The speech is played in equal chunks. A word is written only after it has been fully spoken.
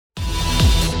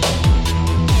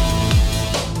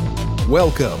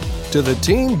Welcome to the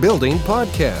Team Building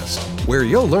Podcast, where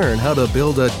you'll learn how to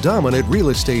build a dominant real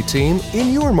estate team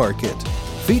in your market,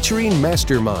 featuring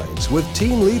masterminds with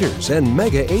team leaders and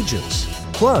mega agents,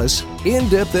 plus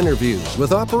in-depth interviews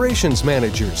with operations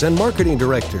managers and marketing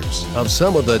directors of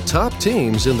some of the top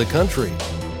teams in the country.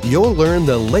 You'll learn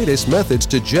the latest methods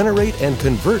to generate and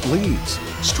convert leads,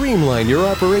 streamline your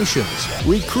operations,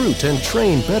 recruit and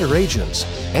train better agents,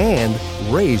 and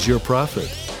raise your profit.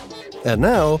 And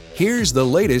now, here's the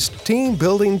latest Team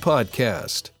Building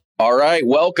Podcast. All right.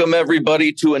 Welcome,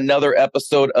 everybody, to another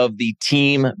episode of the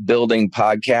Team Building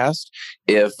Podcast.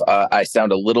 If I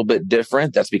sound a little bit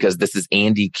different, that's because this is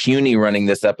Andy Cuny running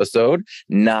this episode,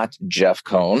 not Jeff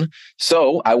Cohn.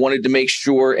 So I wanted to make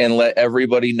sure and let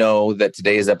everybody know that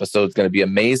today's episode is going to be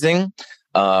amazing.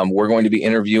 We're going to be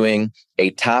interviewing a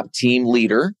top team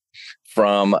leader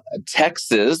from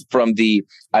Texas, from the,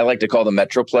 I like to call the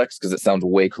Metroplex because it sounds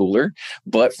way cooler,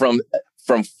 but from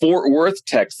Fort Worth,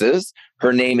 Texas.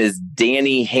 Her name is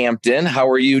Dani Hampton. How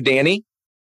are you, Dani?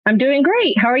 I'm doing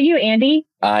great. How are you, Andy?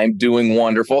 I'm doing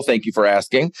wonderful. Thank you for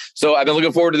asking. So I've been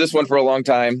looking forward to this one for a long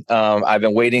time. I've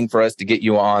been waiting for us to get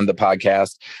you on the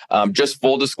podcast. Just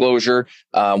full disclosure,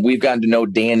 we've gotten to know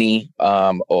Dani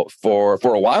for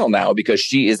a while now because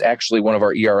she is actually one of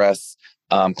our ERS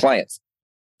clients.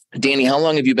 Dani, how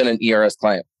long have you been an ERS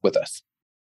client with us?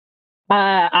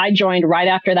 I joined right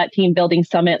after that team building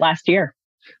summit last year.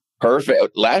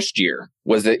 Perfect. Last year,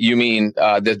 was it? You mean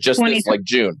this like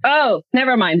June? Oh,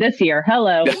 never mind. This year.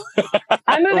 Hello.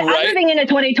 I'm moving into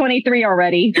 2023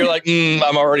 already. You're like,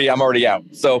 I'm already out.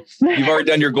 So you've already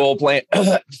done your goal plan.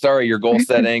 Your goal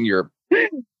setting, your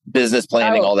business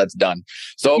planning, all that's done.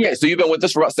 So, okay. Yeah. So you've been with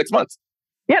us for about 6 months.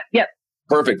 Yep.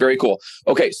 Perfect. Very cool.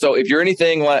 Okay. So if you're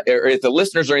anything like, or if the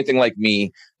listeners are anything like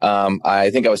me, I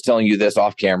think I was telling you this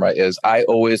off camera, is I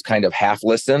always kind of half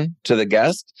listen to the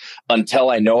guest until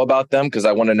I know about them because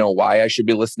I want to know why I should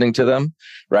be listening to them.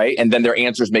 Right. And then their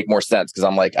answers make more sense because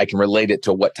I'm like, I can relate it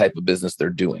to what type of business they're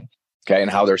doing. Okay.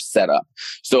 And how they're set up.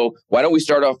 So why don't we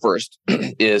start off first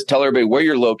is tell everybody where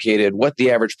you're located, what the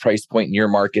average price point in your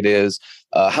market is.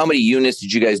 How many units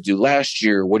did you guys do last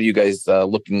year? What are you guys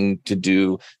looking to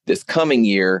do this coming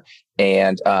year?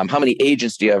 And how many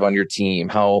agents do you have on your team?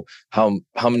 How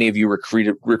many of you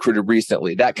recruited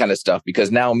recently? That kind of stuff.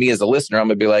 Because now me as a listener, I'm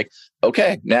going to be like,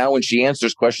 okay, now when she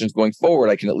answers questions going forward,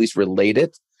 I can at least relate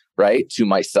it, right, to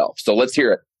myself. So let's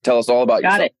hear it. Tell us all about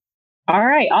yourself. Got it. All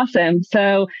right. Awesome.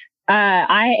 So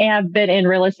I have been in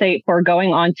real estate for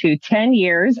going on to 10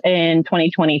 years in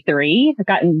 2023. I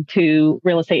got into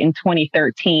real estate in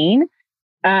 2013.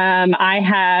 I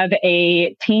have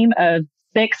a team of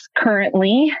 6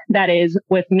 currently that is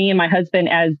with me and my husband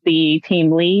as the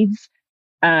team leads.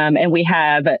 And we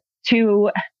have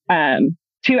two admin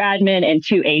and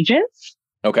 2 agents.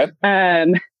 Okay.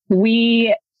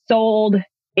 We sold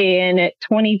in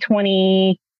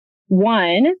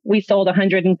 2021. We sold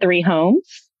 103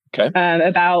 homes. Okay.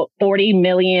 About 40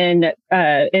 million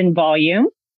in volume.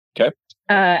 Okay.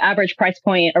 Average price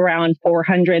point around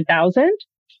 400,000.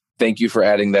 Thank you for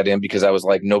adding that in because I was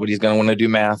like, nobody's going to want to do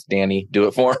math. Dani, do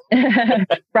it for them.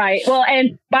 Right. Well,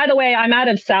 and by the way, I'm out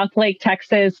of Southlake,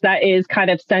 Texas. That is kind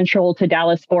of central to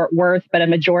Dallas-Fort Worth, but a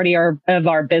majority of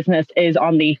our business is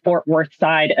on the Fort Worth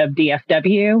side of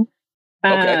DFW. Okay.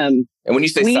 And when you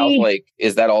say Southlake,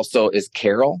 is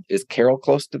Carroll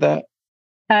close to that?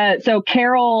 So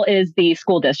Carroll is the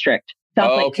school district.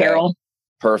 Southlake Carroll.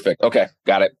 Perfect. Okay.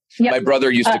 Got it. Yep. My brother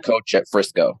used to coach at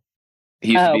Frisco.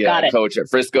 He used to be a coach at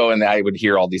Frisco, and I would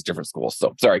hear all these different schools.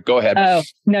 So sorry, go ahead. Oh,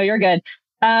 no, you're good.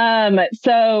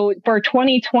 So for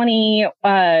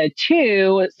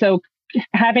 2022, so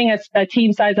having a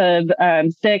team size of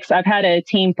 6, I've had a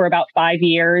team for about 5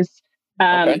 years.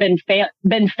 Been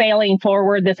failing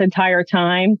forward this entire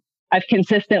time. I've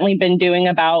consistently been doing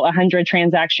about 100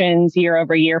 transactions year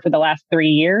over year for the last 3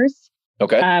 years.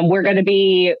 Okay. We're going to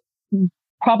be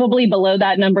probably below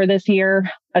that number this year,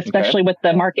 especially with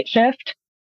the market shift.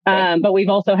 Okay. But we've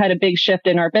also had a big shift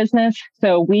in our business.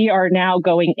 So we are now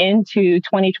going into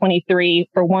 2023.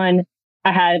 For one,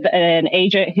 I have an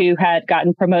agent who had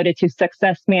gotten promoted to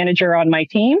success manager on my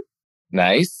team.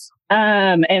 Nice.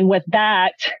 And with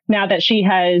that, now that she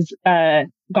has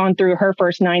gone through her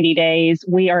first 90 days,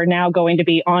 we are now going to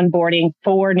be onboarding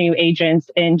 4 new agents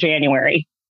in January.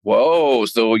 Whoa.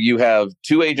 So you have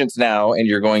 2 agents now, and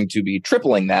you're going to be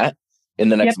tripling that in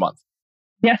the next month.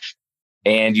 Yes.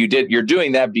 And you're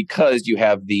doing that because you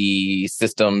have the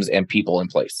systems and people in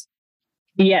place.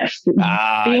 Yes.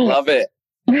 I love it.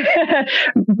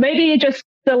 Maybe just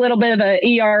a little bit of a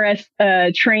ERS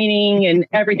training and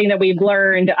everything that we've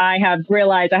learned. I have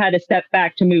realized I had to step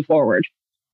back to move forward.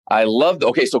 I love.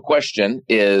 Okay, so question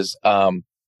is,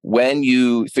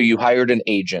 you hired an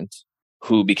agent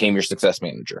who became your success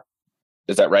manager.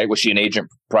 Is that right? Was she an agent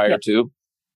prior to?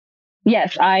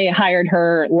 Yes, I hired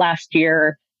her last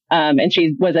year, and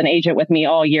she was an agent with me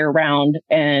all year round.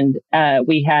 And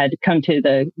we had come to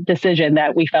the decision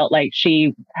that we felt like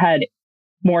she had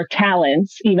more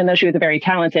talents, even though she was a very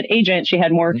talented agent. She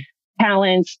had more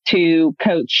talents to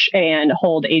coach and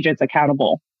hold agents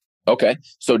accountable. Okay.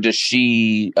 So does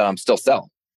she still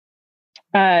sell?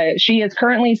 She is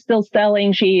currently still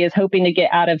selling. She is hoping to get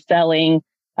out of selling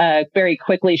very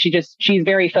quickly. She's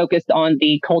very focused on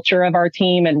the culture of our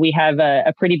team. And we have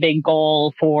a pretty big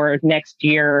goal for next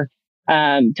year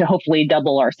to hopefully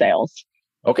double our sales.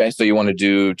 Okay. So you want to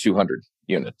do 200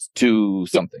 units, to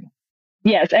something.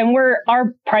 Yes. And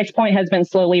our price point has been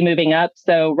slowly moving up.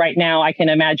 So right now I can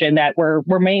imagine that we're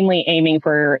mainly aiming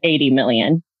for 80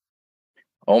 million.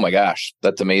 Oh my gosh,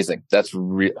 that's amazing. That's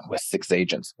with 6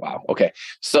 agents. Wow. Okay.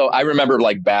 So I remember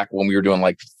like back when we were doing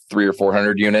like 300 or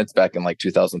 400 units back in like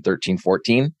 2013,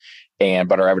 14.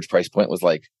 But our average price point was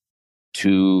like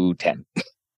 210.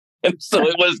 And so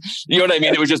it was, you know what I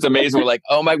mean? It was just amazing. We're like,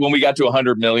 oh my, when we got to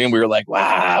 100 million, we were like,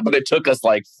 wow, but it took us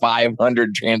like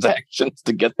 500 transactions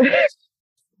to get there.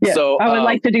 Yeah, so I would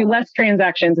like to do less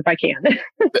transactions if I can.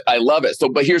 I love it. So,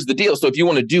 but here's the deal. So if you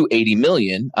want to do 80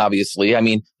 million, obviously, I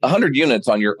mean, 100 units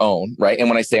on your own, right? And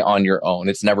when I say on your own,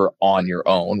 it's never on your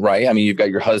own, right? I mean, you've got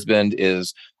your husband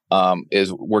is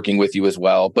working with you as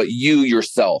well, but you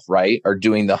yourself, right, are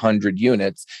doing the 100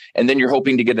 units. And then you're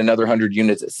hoping to get another 100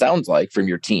 units, it sounds like, from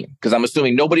your team. Because I'm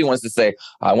assuming nobody wants to say,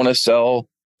 I want to sell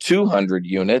 200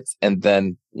 units and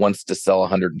then wants to sell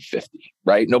 150,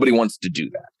 right? Nobody wants to do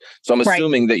that. So I'm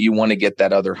assuming that you want to get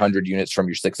that other 100 units from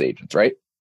your 6 agents, right?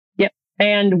 Yep.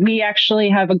 And we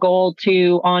actually have a goal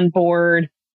to onboard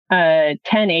 10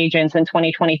 agents in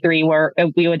 2023, where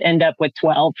we would end up with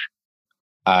 12.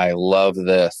 I love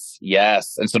this.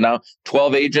 Yes. And so now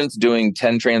 12 agents doing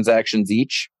 10 transactions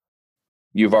each,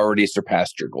 you've already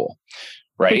surpassed your goal.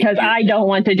 Right? Because I don't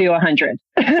want to do 100.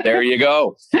 There you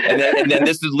go. And then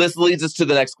this leads us to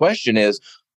the next question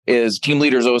is team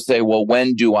leaders always say, well,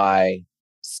 when do I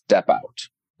step out?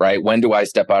 Right? When do I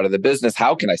step out of the business?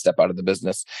 How can I step out of the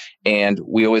business? And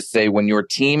we always say when your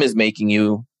team is making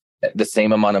you the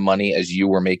same amount of money as you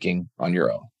were making on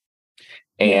your own.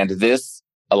 And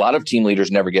a lot of team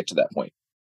leaders never get to that point.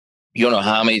 You don't know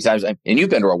how many times, and you've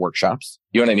been to our workshops,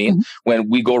 you know what I mean? Mm-hmm. When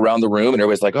we go around the room and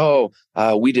everybody's like,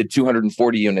 we did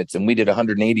 240 units and we did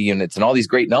 180 units and all these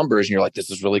great numbers. And you're like, this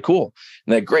is really cool.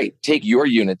 And then great, take your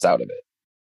units out of it.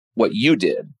 What you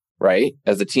did, right?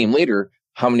 As a team leader,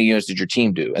 how many units did your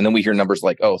team do? And then we hear numbers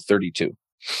like, 32,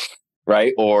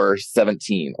 right? Or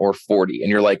 17 or 40. And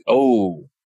you're like,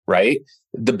 right?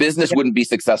 The business wouldn't be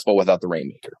successful without the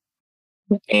Rainmaker.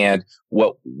 And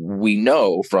what we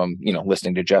know from,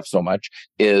 listening to Jeff so much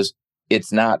is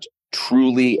it's not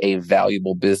truly a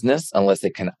valuable business unless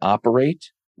it can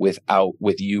operate with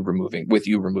you removing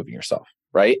yourself,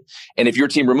 right? And if your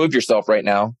team removed yourself right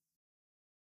now,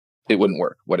 it wouldn't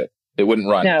work, would it? It wouldn't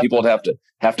run. No. People would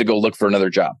have to go look for another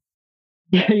job.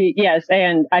 Yes,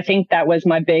 and I think that was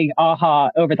my big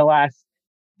aha over the last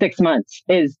 6 months,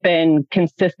 is been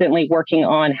consistently working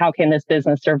on how can this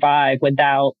business survive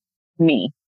without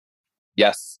me.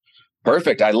 Yes.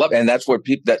 Perfect. I love it. And that's where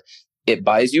that it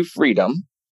buys you freedom,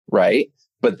 right?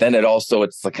 But then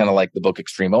it's kind of like the book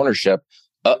Extreme Ownership.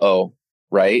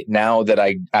 Right? Now that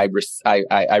I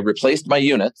replaced my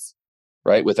units,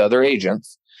 right, with other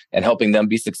agents and helping them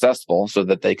be successful so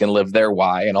that they can live their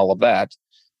why and all of that.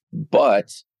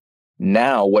 But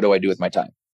now what do I do with my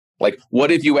time? Like, what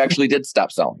if you actually did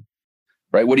stop selling?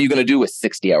 Right? What are you going to do with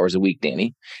 60 hours a week,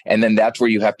 Dani? And then that's where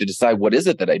you have to decide, what is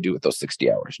it that I do with those 60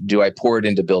 hours? Do I pour it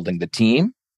into building the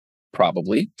team?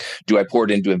 Probably. Do I pour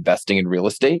it into investing in real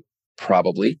estate?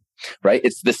 Probably. Right?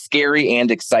 It's the scary and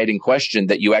exciting question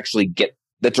that you actually get.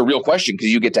 That's a real question because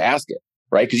you get to ask it,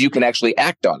 right? Because you can actually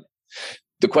act on it.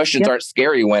 The questions aren't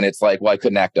scary when it's like, well, I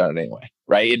couldn't act on it anyway,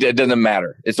 right? It doesn't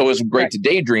matter. It's always great to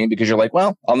daydream because you're like,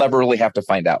 well, I'll never really have to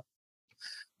find out.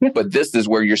 But this is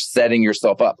where you're setting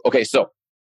yourself up. Okay, so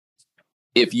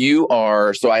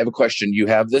I have a question. You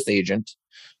have this agent.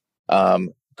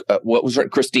 What was her?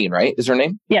 Christine, right? Is her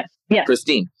name? Yes. Yeah.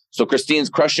 Christine. So Christine's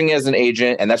crushing as an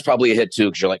agent, and that's probably a hit too,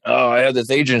 because you're like, I have this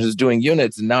agent who's doing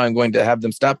units, and now I'm going to have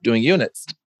them stop doing units,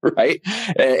 right?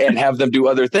 And have them do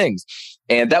other things.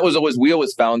 And that was we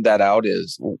always found that out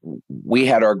is we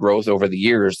had our growth over the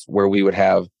years where we would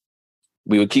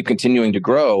keep continuing to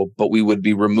grow, but we would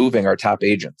be removing our top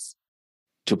agents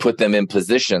to put them in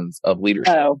positions of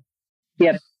leadership. Oh,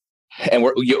 yep. And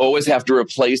you always have to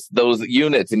replace those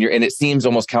units, and it seems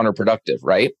almost counterproductive,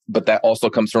 right? But that also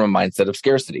comes from a mindset of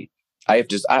scarcity.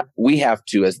 We have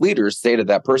to, as leaders, say to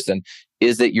that person,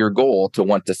 is it your goal to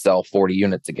want to sell 40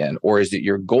 units again? Or is it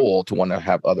your goal to want to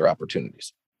have other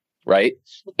opportunities? Right.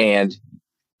 And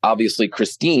obviously,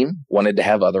 Christine wanted to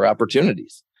have other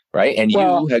opportunities. Right. And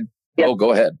you had,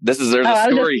 go ahead. There's a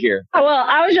story here. Well,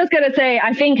 I was just going to say,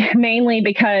 I think mainly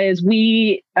because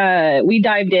we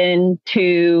dived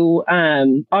into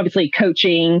obviously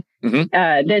coaching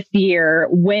this year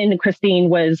when Christine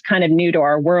was kind of new to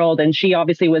our world, and she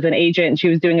obviously was an agent and she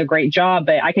was doing a great job,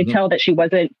 but I could tell that she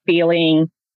wasn't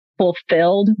feeling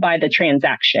fulfilled by the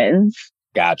transactions.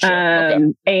 Gotcha. Okay.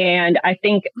 And I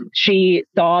think she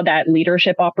saw that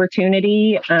leadership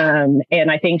opportunity. And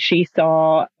I think she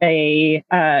saw a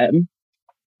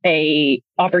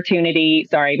opportunity.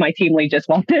 Sorry, my team lead just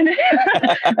walked in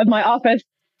of my office.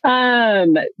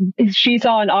 She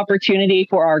saw an opportunity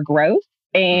for our growth.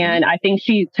 And I think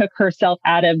she took herself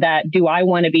out of that. Do I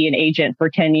want to be an agent for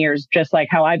 10 years, just like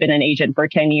how I've been an agent for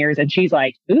 10 years? And she's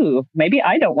like, ooh, maybe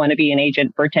I don't want to be an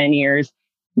agent for 10 years.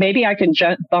 Maybe I can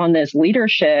jump on this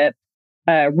leadership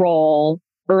role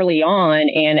early on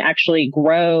and actually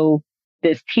grow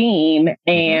this team.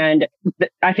 And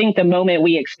I think the moment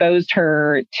we exposed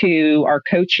her to our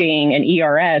coaching and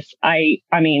ERS, I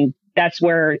mean, that's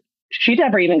where she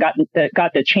never even got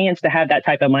the chance to have that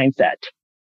type of mindset.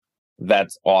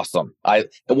 That's awesome.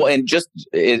 And just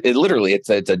it literally, it's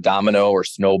a domino or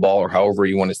snowball or however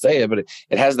you want to say it, but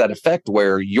it has that effect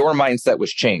where your mindset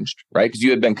was changed, right? Because you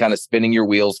had been kind of spinning your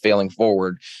wheels, failing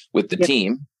forward with the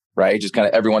team, right? Just kind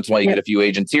of every once in a while you get a few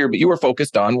agents here, but you were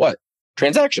focused on what?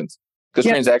 Transactions. Because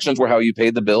transactions were how you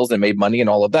paid the bills and made money and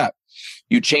all of that.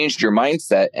 You changed your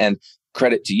mindset, and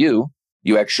credit to you,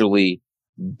 you actually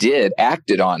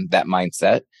acted on that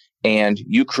mindset. And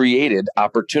you created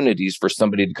opportunities for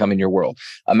somebody to come in your world.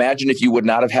 Imagine if you would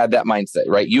not have had that mindset,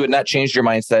 right? You had not changed your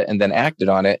mindset and then acted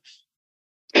on it.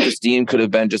 Christine could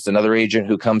have been just another agent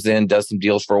who comes in, does some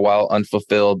deals for a while,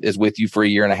 unfulfilled, is with you for a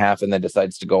year and a half, and then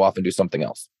decides to go off and do something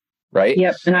else, right?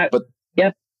 Yep.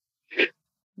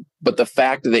 But the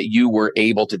fact that you were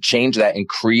able to change that and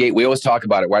create, we always talk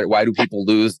about it. Why do people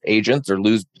lose agents or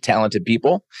lose talented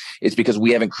people? It's because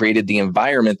we haven't created the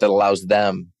environment that allows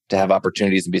them to have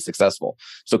opportunities and be successful.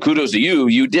 So kudos to you.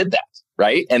 You did that,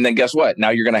 right? And then guess what? Now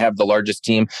you're going to have the largest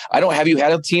team. Have you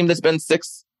had a team that's been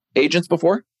 6 agents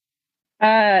before?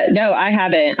 No, I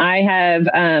haven't.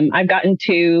 I've gotten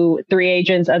to 3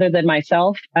 agents other than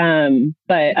myself.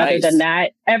 But other than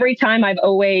that, every time I've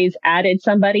always added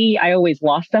somebody, I always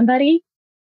lost somebody.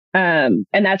 And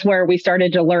that's where we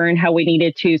started to learn how we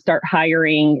needed to start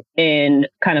hiring in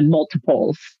kind of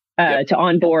multiples, to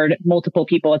onboard multiple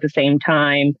people at the same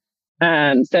time.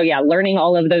 Learning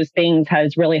all of those things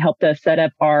has really helped us set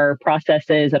up our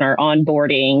processes and our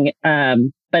onboarding,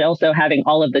 but also having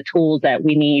all of the tools that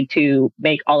we need to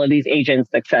make all of these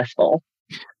agents successful.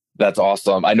 That's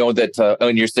awesome. I know that,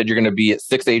 and you said you're going to be at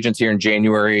 6 agents here in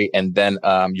January, and then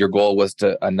your goal was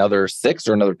to another 6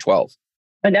 or another 12?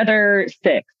 Another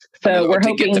 6. So we're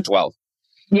hoping to get to 12.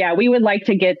 Yeah, we would like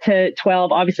to get to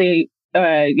 12. Obviously,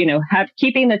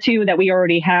 keeping the 2 that we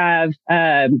already have.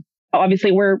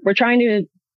 Obviously, we're trying to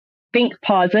think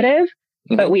positive,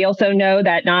 but we also know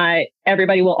that not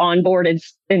everybody will onboard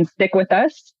and stick with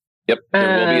us. Yep,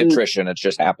 there will be attrition. It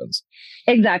just happens.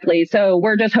 Exactly. So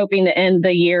we're just hoping to end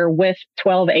the year with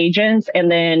 12 agents,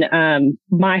 and then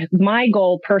my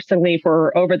goal personally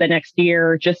for over the next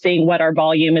year, just seeing what our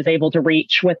volume is able to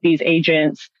reach with these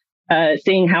agents,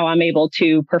 seeing how I'm able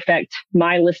to perfect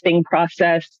my listing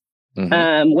process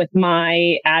with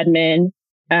my admin.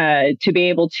 To be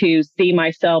able to see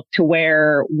myself to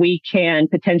where we can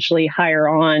potentially hire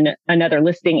on another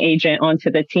listing agent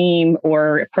onto the team,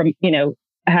 or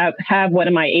have one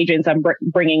of my agents I'm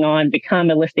bringing on become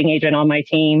a listing agent on my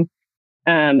team,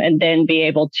 and then be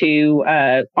able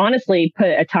to honestly put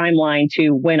a timeline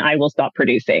to when I will stop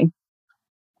producing.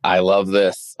 I love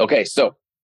this. Okay, so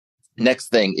next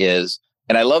thing is,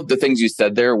 and I love the things you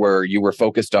said there where you were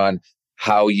focused on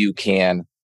how you can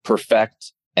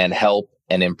perfect and help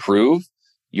and improve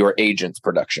your agents'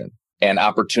 production and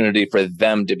opportunity for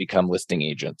them to become listing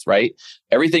agents, right?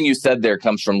 Everything you said there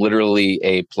comes from literally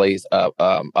a place, a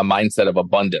mindset of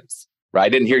abundance, right? I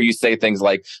didn't hear you say things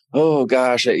like, oh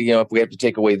gosh, if we have to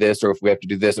take away this or if we have to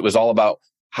do this. It was all about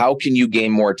how can you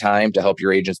gain more time to help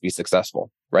your agents be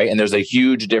successful, right? And there's a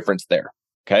huge difference there.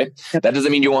 Okay. Yep. That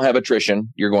doesn't mean you won't have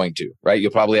attrition. You're going to, right?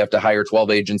 You'll probably have to hire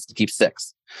 12 agents to keep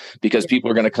 6 because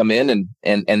people are going to come in and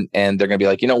they're going to be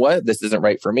like, you know what? This isn't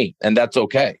right for me. And that's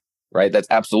okay, right? That's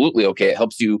absolutely okay. It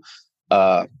helps you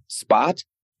spot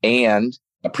and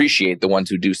appreciate the ones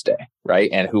who do stay, right?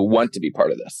 And who want to be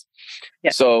part of this.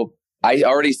 Yeah. So I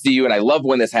already see you, and I love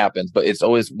when this happens, but it's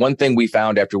always one thing we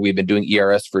found after we've been doing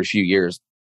ERS for a few years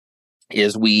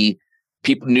is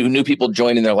new people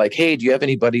join and they're like, hey, do you have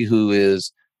anybody who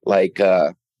is like,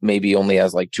 maybe only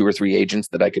has like 2 or 3 agents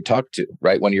that I could talk to,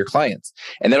 right? One of your clients.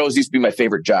 And that always used to be my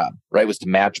favorite job, right? Was to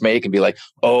match make and be like,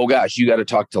 oh gosh, you got to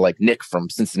talk to like Nick from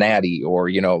Cincinnati or,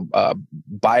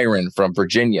 Byron from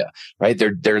Virginia, right?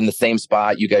 They're in the same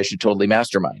spot. You guys should totally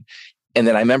mastermind. And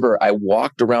then I remember I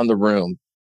walked around the room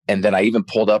and then I even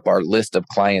pulled up our list of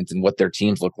clients and what their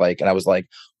teams look like. And I was like,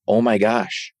 oh my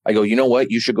gosh, I go, you know what?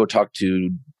 You should go talk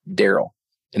to Daryl.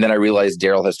 And then I realized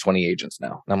Daryl has 20 agents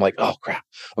now. And I'm like, oh, crap.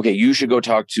 Okay, you should go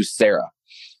talk to Sarah.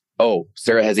 Oh,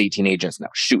 Sarah has 18 agents now.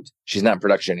 Shoot, she's not in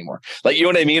production anymore. Like, you know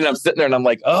what I mean? And I'm sitting there and I'm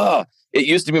like, oh, it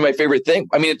used to be my favorite thing.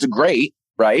 I mean, it's great,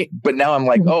 right? But now I'm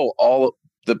like, oh, all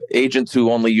the agents who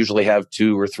only usually have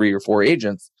 2 or 3 or 4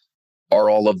 agents are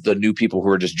all of the new people who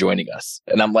are just joining us.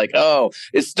 And I'm like, oh,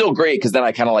 it's still great. Because then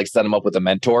I kind of like set them up with a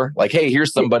mentor. Like, hey,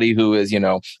 here's somebody who is,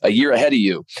 a year ahead of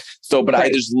you. So, but right. I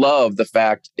just love the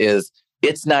fact is,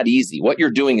 it's not easy. What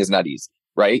you're doing is not easy,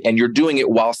 right? And you're doing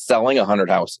it while selling 100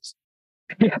 houses.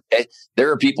 Yeah. Okay? There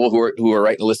are people who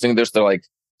are listening to this. They're like,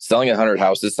 selling 100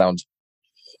 houses sounds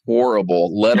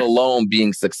horrible, let alone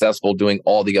being successful doing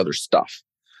all the other stuff,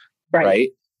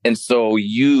 right? And so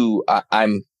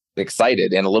I'm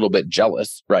excited and a little bit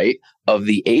jealous, right, of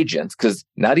the agents, because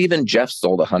not even Jeff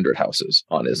sold 100 houses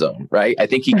on his own, right? I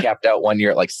think he capped out one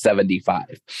year at like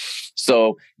 75.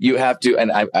 So you have to,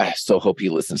 and I so hope he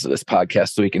listens to this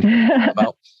podcast so he can come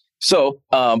out. So,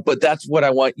 but that's what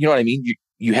I want. You know what I mean?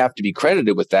 You have to be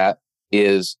credited with that.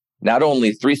 Is not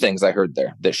only 3 things I heard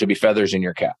there that should be feathers in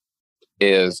your cap.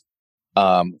 Is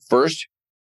first,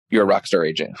 you're a rock star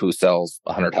agent who sells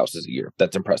 100 houses a year.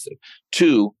 That's impressive.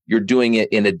 2, you're doing it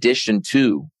in addition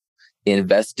to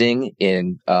investing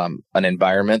in an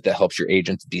environment that helps your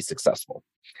agents be successful.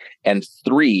 And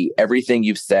 3, everything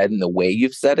you've said and the way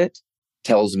you've said it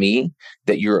tells me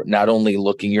that you're not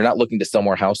looking to sell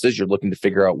more houses, you're looking to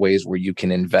figure out ways where you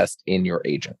can invest in your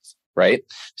agents, right?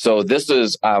 So this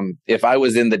is, if I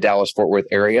was in the Dallas-Fort Worth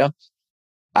area,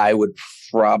 I would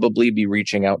probably be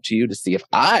reaching out to you to see if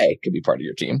I could be part of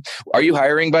your team. Are you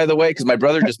hiring, by the way? Because my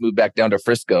brother just moved back down to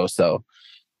Frisco. So,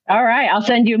 all right, I'll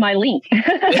send you my link. You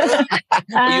have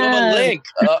a link,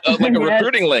 like a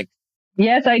recruiting link.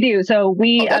 Yes, I do. So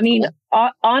cool.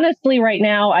 Honestly, right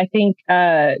now, I think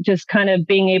just kind of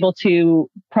being able to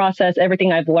process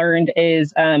everything I've learned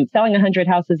is selling 100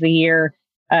 houses a year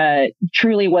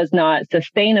truly was not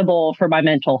sustainable for my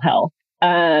mental health.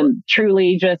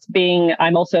 Truly just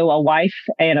I'm also a wife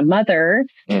and a mother.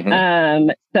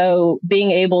 Mm-hmm. So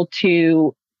being able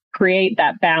to create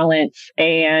that balance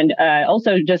and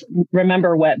also just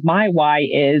remember what my why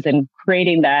is and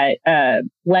creating that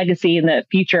legacy in the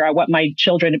future I want my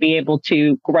children to be able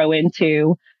to grow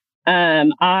into.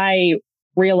 I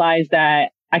realize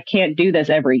that I can't do this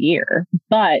every year,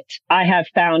 but I have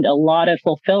found a lot of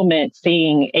fulfillment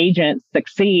seeing agents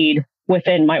succeed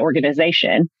within my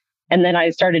organization. And then I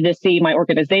started to see my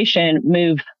organization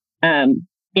move,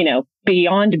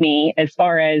 beyond me as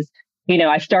far as,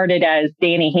 I started as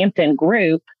Dani Hampton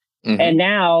Group, mm-hmm. and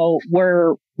now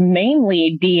we're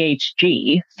mainly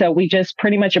DHG. So we just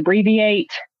pretty much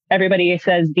abbreviate. Everybody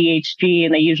says DHG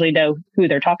and they usually know who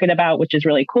they're talking about, which is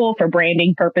really cool for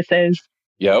branding purposes.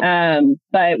 Yep.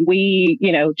 But we,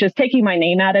 just taking my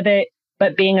name out of it,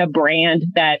 but being a brand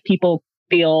that people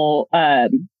feel,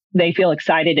 they feel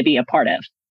excited to be a part of.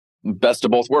 Best of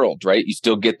both worlds, right? You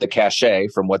still get the cachet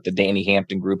from what the Dani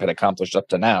Hampton Group had accomplished up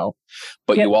to now,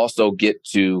 but you also get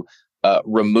to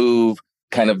remove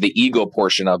kind of the ego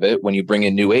portion of it when you bring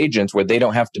in new agents where they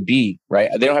don't have to be, right?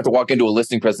 They don't have to walk into a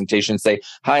listing presentation and say,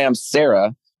 hi, I'm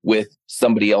Sarah with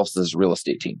somebody else's real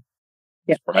estate team,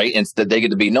 right? Instead, they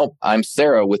get to be, no, I'm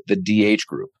Sarah with the DH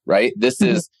Group, right? This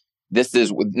is,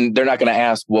 they're not going to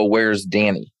ask, well, where's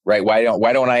Dani, right? Why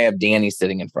don't I have Dani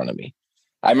sitting in front of me?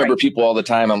 I remember people all the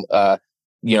time,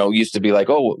 used to be like,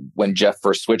 oh, when Jeff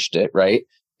first switched it, right,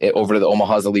 over to the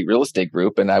Omaha's Elite Real Estate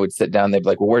Group. And I would sit down, they'd be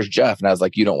like, well, where's Jeff? And I was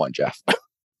like, you don't want Jeff.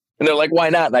 And they're like, why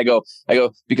not? And I go,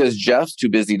 because Jeff's too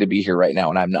busy to be here right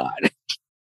now. And I'm not.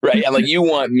 Right. I'm like, you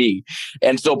want me.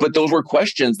 And so, but those were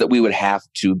questions that we would have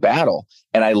to battle.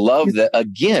 And I love that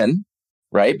again,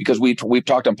 right? Because we've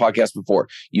talked on podcasts before,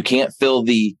 you can't fill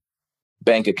the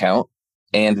bank account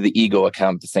and the ego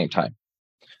account at the same time.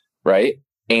 Right.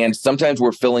 And sometimes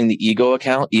we're filling the ego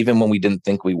account even when we didn't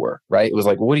think we were, right? It was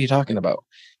like, well, what are you talking about?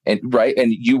 And right.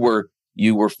 And you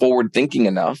were forward thinking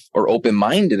enough or open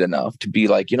minded enough to be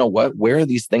like, you know what, where are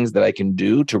these things that I can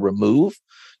do to remove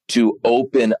to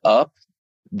open up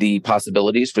the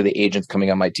possibilities for the agents coming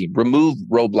on my team, remove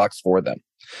roadblocks for them.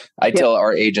 I tell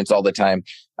our agents all the time,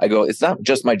 I go, it's not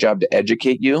just my job to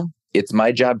educate you. It's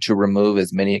my job to remove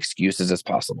as many excuses as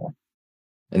possible.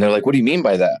 And they're like, what do you mean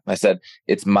by that? I said,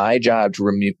 it's my job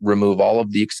to remove all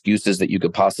of the excuses that you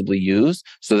could possibly use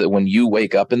so that when you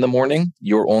wake up in the morning,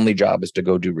 your only job is to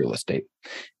go do real estate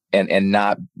and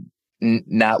not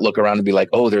look around and be like,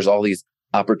 oh, there's all these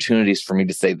opportunities for me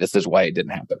to say, this is why it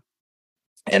didn't happen.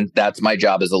 And that's my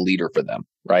job as a leader for them,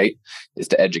 right? Is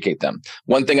to educate them.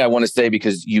 One thing I want to say,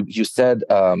 because you said,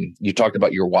 you talked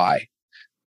about your why.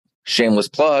 Shameless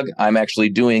plug, I'm actually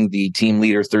doing the Team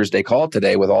Leader Thursday call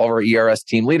today with all of our ERS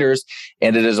team leaders.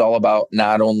 And it is all about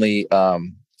not only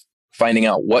finding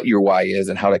out what your why is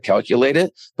and how to calculate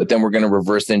it, but then we're going to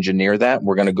reverse engineer that.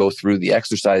 We're going to go through the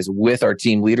exercise with our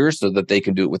team leaders so that they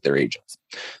can do it with their agents.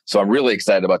 So I'm really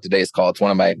excited about today's call. It's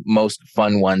one of my most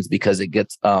fun ones because it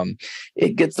gets a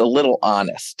little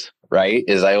honest, right?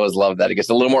 I always love that. It gets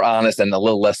a little more honest and a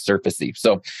little less surfacey.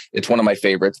 So it's one of my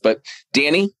favorites. But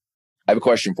Dani, I have a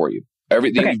question for you.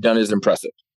 Everything you've done is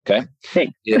impressive. Okay.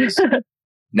 Thanks.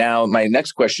 Now, my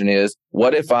next question is,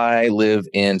 what if I live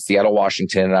in Seattle,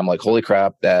 Washington, and I'm like, holy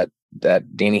crap, that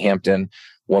Dani Hampton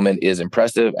woman is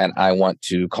impressive, and I want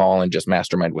to call and just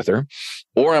mastermind with her.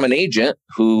 Or I'm an agent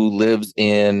who lives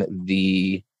in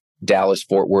the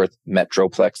Dallas-Fort Worth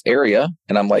Metroplex area,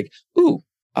 and I'm like, ooh,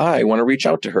 I want to reach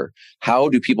out to her. How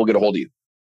do people get a hold of you?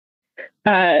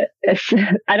 I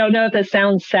don't know if this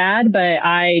sounds sad, but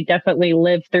I definitely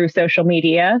live through social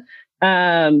media.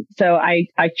 So I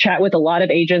chat with a lot of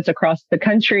agents across the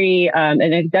country,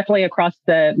 and definitely across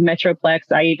the Metroplex.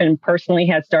 I even personally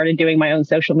had started doing my own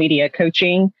social media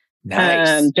coaching.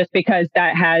 Nice. Just because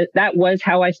that was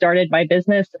how I started my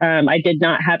business. I did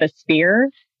not have a sphere.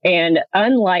 And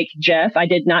unlike Jeff, I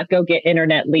did not go get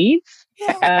internet leads.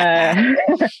 I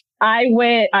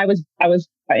was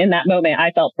in that moment,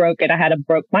 I felt broke and I had a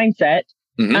broke mindset.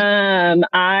 Mm-hmm.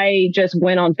 I just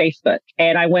went on Facebook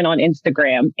and I went on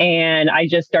Instagram and I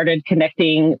just started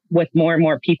connecting with more and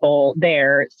more people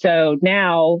there. So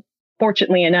now,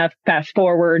 fortunately enough, fast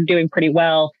forward, doing pretty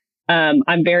well.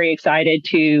 I'm very excited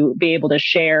to be able to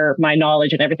share my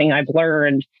knowledge and everything I've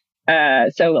learned.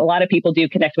 So a lot of people do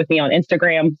connect with me on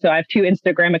Instagram. So I have 2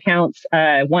 Instagram accounts.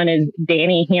 One is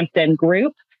Dani Hampton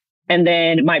Group. And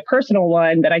then my personal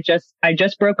one that I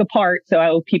just broke apart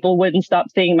so people wouldn't stop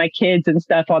seeing my kids and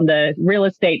stuff on the real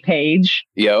estate page.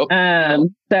 Yep.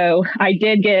 So I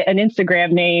did get an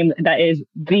Instagram name that is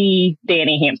the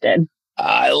Dani Hampton.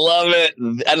 I love it.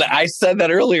 And I said that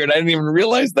earlier and I didn't even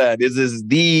realize that. This is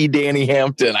the Dani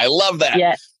Hampton. I love that.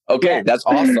 Yes. Okay. Yes. That's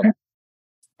awesome.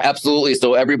 Absolutely.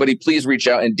 So everybody, please reach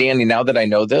out. And Dani, now that I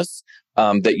know this,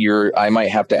 I might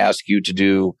have to ask you to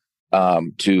do,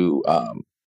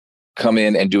 come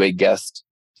in and do a guest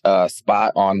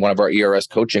spot on one of our ERS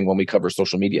coaching when we cover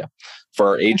social media for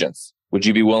our agents. Would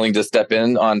you be willing to step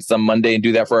in on some Monday and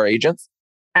do that for our agents?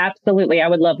 Absolutely. I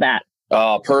would love that.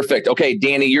 Oh, perfect. Okay,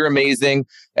 Dani, you're amazing.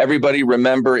 Everybody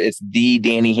remember it's the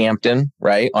Dani Hampton,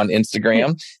 right? On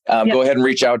Instagram. Yep. Go ahead and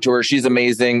reach out to her. She's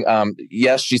amazing.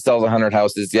 Yes, she sells 100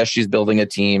 houses. Yes, she's building a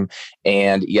team.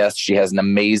 And yes, she has an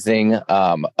amazing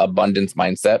abundance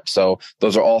mindset. So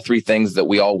those are all 3 things that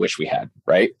we all wish we had,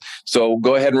 right? So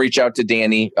go ahead and reach out to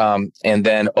Dani. And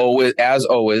then as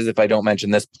always, if I don't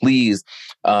mention this, please,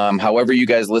 however you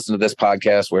guys listen to this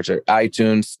podcast, whether it's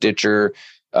iTunes, Stitcher,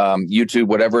 YouTube,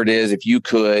 whatever it is, if you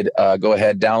could go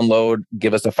ahead, download,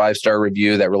 give us a 5-star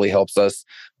review. That really helps us.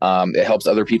 It helps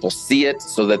other people see it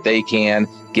so that they can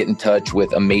get in touch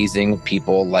with amazing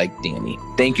people like Dani.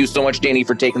 Thank you so much, Dani,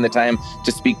 for taking the time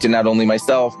to speak to not only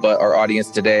myself, but our audience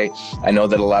today. I know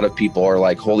that a lot of people are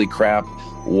like, holy crap,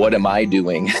 what am I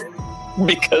doing?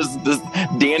 Because this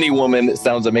Dani woman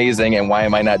sounds amazing. And why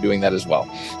am I not doing that as well?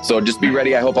 So just be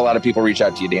ready. I hope a lot of people reach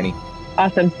out to you, Dani.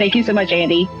 Awesome. Thank you so much,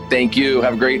 Andy. Thank you.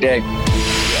 Have a great day.